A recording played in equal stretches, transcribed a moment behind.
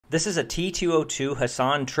This is a T202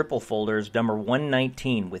 Hassan Triple Folders number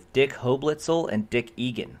 119 with Dick Hoblitzel and Dick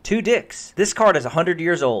Egan. Two Dicks. This card is 100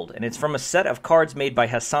 years old, and it's from a set of cards made by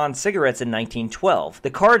Hassan Cigarettes in 1912. The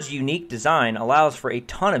card's unique design allows for a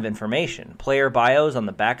ton of information. Player bios on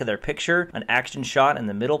the back of their picture, an action shot in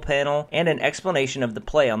the middle panel, and an explanation of the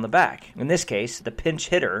play on the back. In this case, the pinch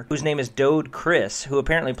hitter, whose name is Dode Chris, who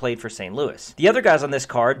apparently played for St. Louis. The other guys on this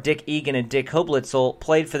card, Dick Egan and Dick Hoblitzel,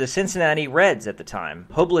 played for the Cincinnati Reds at the time.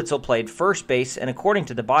 Hoblitzel played first base and, according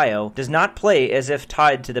to the bio, does not play as if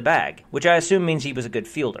tied to the bag, which I assume means he was a good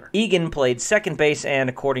fielder. Egan played second base and,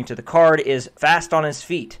 according to the card, is fast on his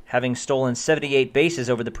feet, having stolen 78 bases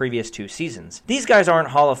over the previous 2 seasons. These guys aren't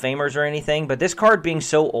Hall of Famers or anything, but this card being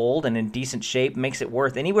so old and in decent shape makes it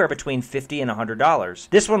worth anywhere between $50 and $100.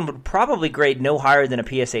 This one would probably grade no higher than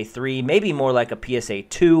a PSA 3, maybe more like a PSA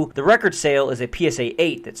 2. The record sale is a PSA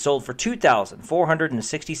 8 that sold for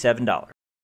 $2,467.